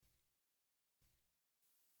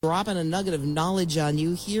Dropping a nugget of knowledge on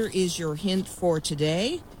you. Here is your hint for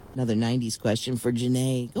today. Another 90s question for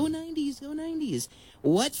Janae. Go 90s, go 90s.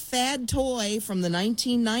 What fad toy from the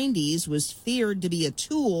 1990s was feared to be a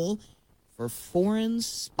tool for foreign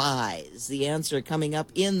spies? The answer coming up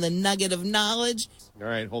in the nugget of knowledge. All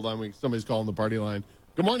right, hold on. Somebody's calling the party line.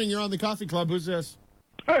 Good morning. You're on the Coffee Club. Who's this?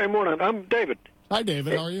 Hi, morning. I'm David. Hi,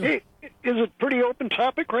 David. How are you? Hey, is it a pretty open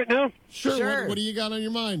topic right now? Sure. What do you got on your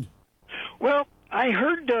mind? Well, I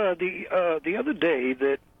heard the other day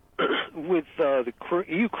that with the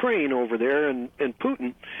Ukraine over there and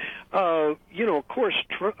Putin, of course,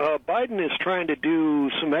 Biden is trying to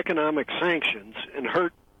do some economic sanctions and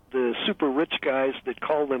hurt the super rich guys that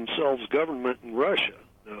call themselves government in Russia,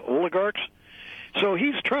 the oligarchs. So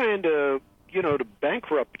he's trying to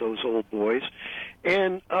bankrupt those old boys,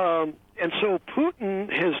 and so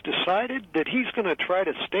Putin has decided that he's going to try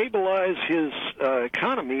to stabilize his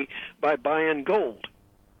economy by buying gold.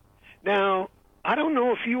 Now, I don't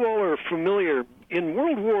know if you all are familiar. In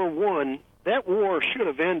World War I, that war should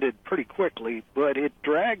have ended pretty quickly, but it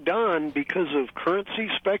dragged on because of currency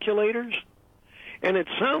speculators, and it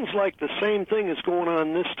sounds like the same thing is going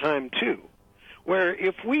on this time, too, where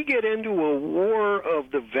if we get into a war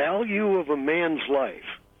of the value of a man's life,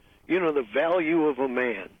 the value of a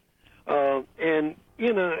man, and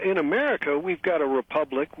in America, we've got a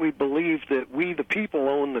republic. We believe that we, the people,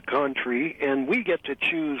 own the country, and we get to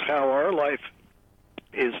choose how our life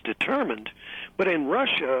is determined. But in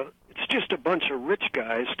Russia, it's just a bunch of rich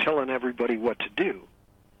guys telling everybody what to do.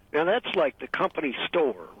 Now, that's like the company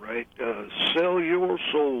store, right? Sell your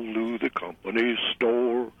soul to the company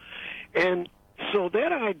store. And so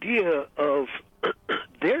that idea of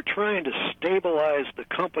they're trying to stabilize the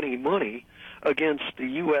company money against the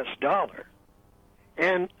U.S. dollar.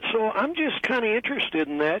 And so I'm just kind of interested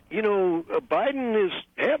in that. Biden is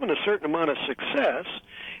having a certain amount of success,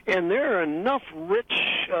 and there are enough rich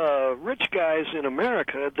guys in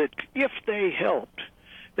America that if they helped,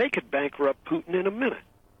 they could bankrupt Putin in a minute.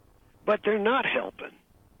 But they're not helping.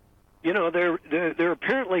 They're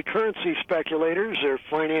apparently currency speculators. They're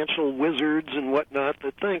financial wizards and whatnot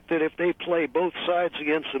that think that if they play both sides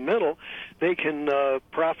against the middle, they can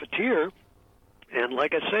profiteer. And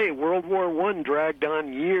like I say, World War I dragged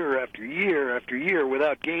on year after year after year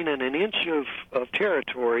without gaining an inch of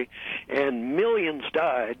territory, and millions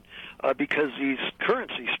died because these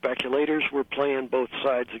currency speculators were playing both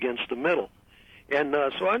sides against the middle. And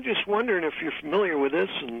so I'm just wondering if you're familiar with this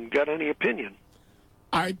and got any opinion.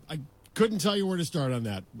 I couldn't tell you where to start on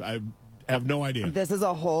that. I have no idea. This is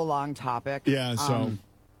a whole long topic. Yeah,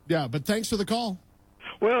 but thanks for the call.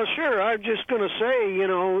 Well, sure. I'm just going to say,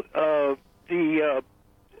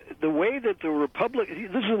 the way that the republic, this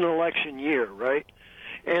is an election year, right?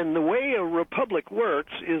 And the way a republic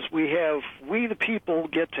works is we the people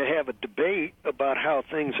get to have a debate about how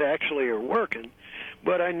things actually are working.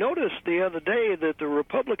 But I noticed the other day that the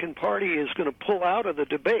Republican Party is going to pull out of the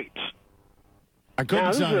debates.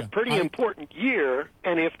 Now, this is a pretty important year,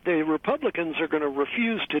 and if the Republicans are going to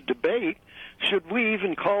refuse to debate, should we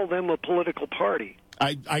even call them a political party?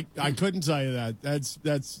 I couldn't tell you that.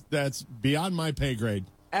 That's beyond my pay grade.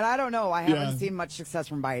 And I don't know. I haven't seen much success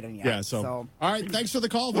from Biden yet. Yeah, so. All right, thanks for the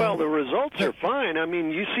call, though. Well, the results are fine. I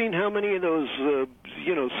mean, you've seen how many of those,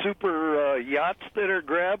 super yachts that are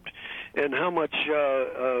grabbed and how much,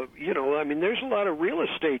 there's a lot of real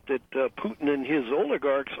estate that Putin and his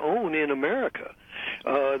oligarchs own in America.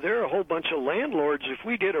 There are a whole bunch of landlords. If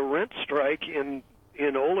we did a rent strike in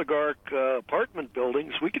oligarch apartment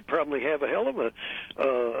buildings, we could probably have a hell of a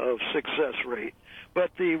success rate.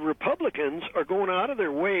 But the Republicans are going out of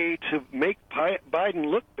their way to make Biden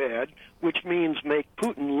look bad, which means make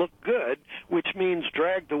Putin look good, which means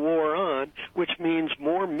drag the war on, which means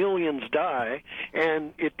more millions die,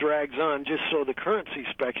 and it drags on just so the currency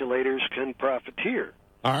speculators can profiteer.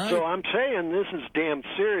 All right. So I'm saying this is damn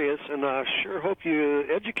serious, and I sure hope you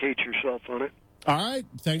educate yourself on it. All right.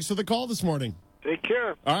 Thanks for the call this morning. Take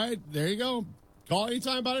care. All right. There you go. Call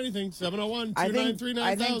anytime about anything. 701-293-9000.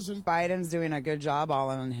 I think Biden's doing a good job all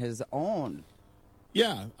on his own.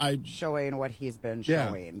 Yeah. Showing what he's been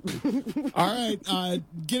showing. All right.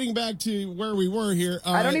 Getting back to where we were here.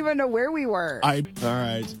 I don't even know where we were. All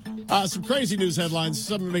right. Some crazy news headlines.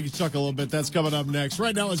 Something to make you chuckle a little bit. That's coming up next.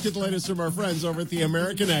 Right now, let's get the latest from our friends over at the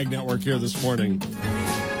American Ag Network here this morning.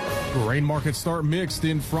 Grain markets start mixed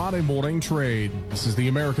in Friday morning trade. This is the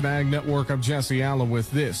American Ag Network. I'm Jesse Allen with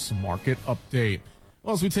this market update.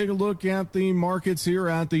 Well, as we take a look at the markets here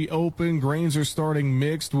at the open, grains are starting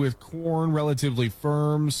mixed with corn relatively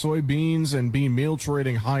firm, soybeans and bean meal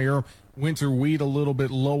trading higher, winter wheat a little bit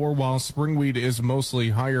lower, while spring wheat is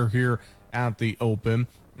mostly higher here at the open.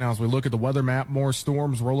 Now, as we look at the weather map, more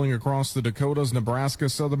storms rolling across the Dakotas, Nebraska,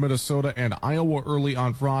 southern Minnesota, and Iowa early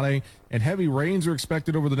on Friday. And heavy rains are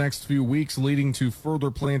expected over the next few weeks, leading to further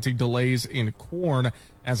planting delays in corn.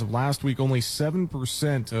 As of last week, only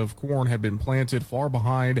 7% of corn had been planted, far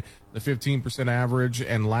behind the 15% average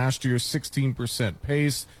and last year's 16%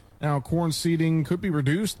 pace. Now, corn seeding could be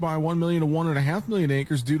reduced by 1 million to 1.5 million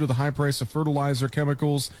acres due to the high price of fertilizer,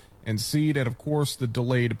 chemicals, and seed, and of course the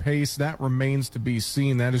delayed pace. That remains to be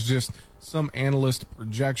seen. That is just some analyst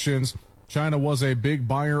projections. China was a big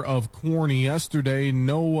buyer of corn yesterday.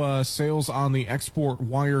 No sales on the export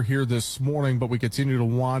wire here this morning, but we continue to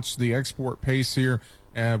watch the export pace here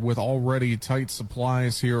with already tight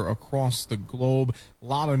supplies here across the globe. A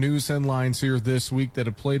lot of news headlines here this week that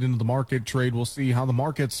have played into the market trade. We'll see how the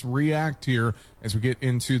markets react here as we get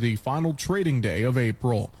into the final trading day of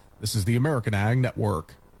April. This is the American Ag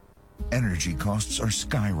Network. Energy costs are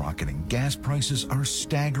skyrocketing. Gas prices are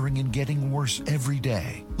staggering and getting worse every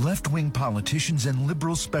day. Left-wing politicians and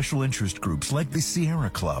liberal special interest groups like the Sierra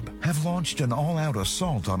Club have launched an all-out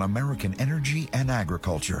assault on American energy and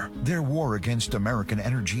agriculture. Their war against American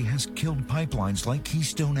energy has killed pipelines like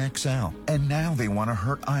Keystone XL. And now they want to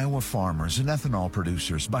hurt Iowa farmers and ethanol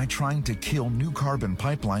producers by trying to kill new carbon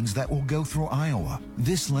pipelines that will go through Iowa.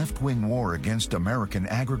 This left-wing war against American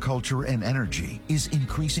agriculture and energy is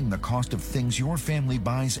increasing the cost of things your family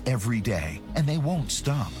buys every day, and they won't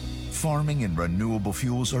stop. Farming and renewable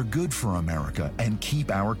fuels are good for America and keep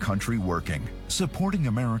our country working. Supporting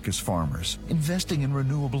America's farmers, investing in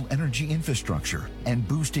renewable energy infrastructure, and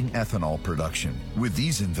boosting ethanol production. With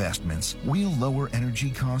these investments, we'll lower energy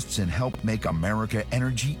costs and help make America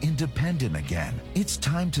energy independent again. It's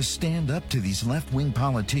time to stand up to these left-wing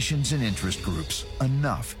politicians and interest groups.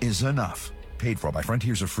 Enough is enough. Paid for by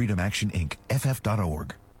Frontiers of Freedom Action, Inc.,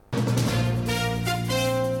 ff.org.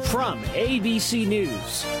 From ABC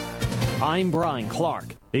News, I'm Brian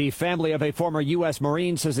Clark. The family of a former U.S.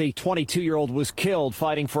 Marine says the 22-year-old was killed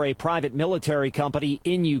fighting for a private military company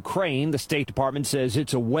in Ukraine. The State Department says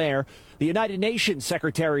it's aware. The United Nations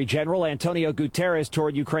Secretary General Antonio Guterres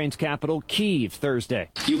toured Ukraine's capital, Kyiv, Thursday.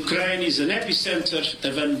 Ukraine is an epicenter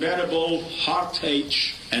of unbearable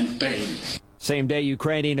heartache and pain. Same day,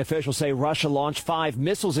 Ukrainian officials say Russia launched 5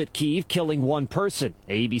 missiles at Kyiv, killing 1 person.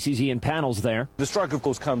 ABC's Ian Panels there. The strike, of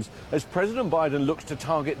course, comes as President Biden looks to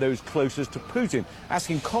target those closest to Putin,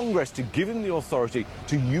 asking Congress to give him the authority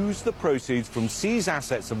to use the proceeds from seized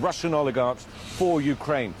assets of Russian oligarchs for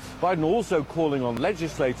Ukraine. Biden also calling on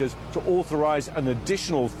legislators to authorize an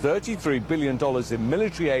additional $33 billion in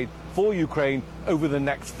military aid for Ukraine over the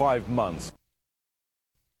next 5 months.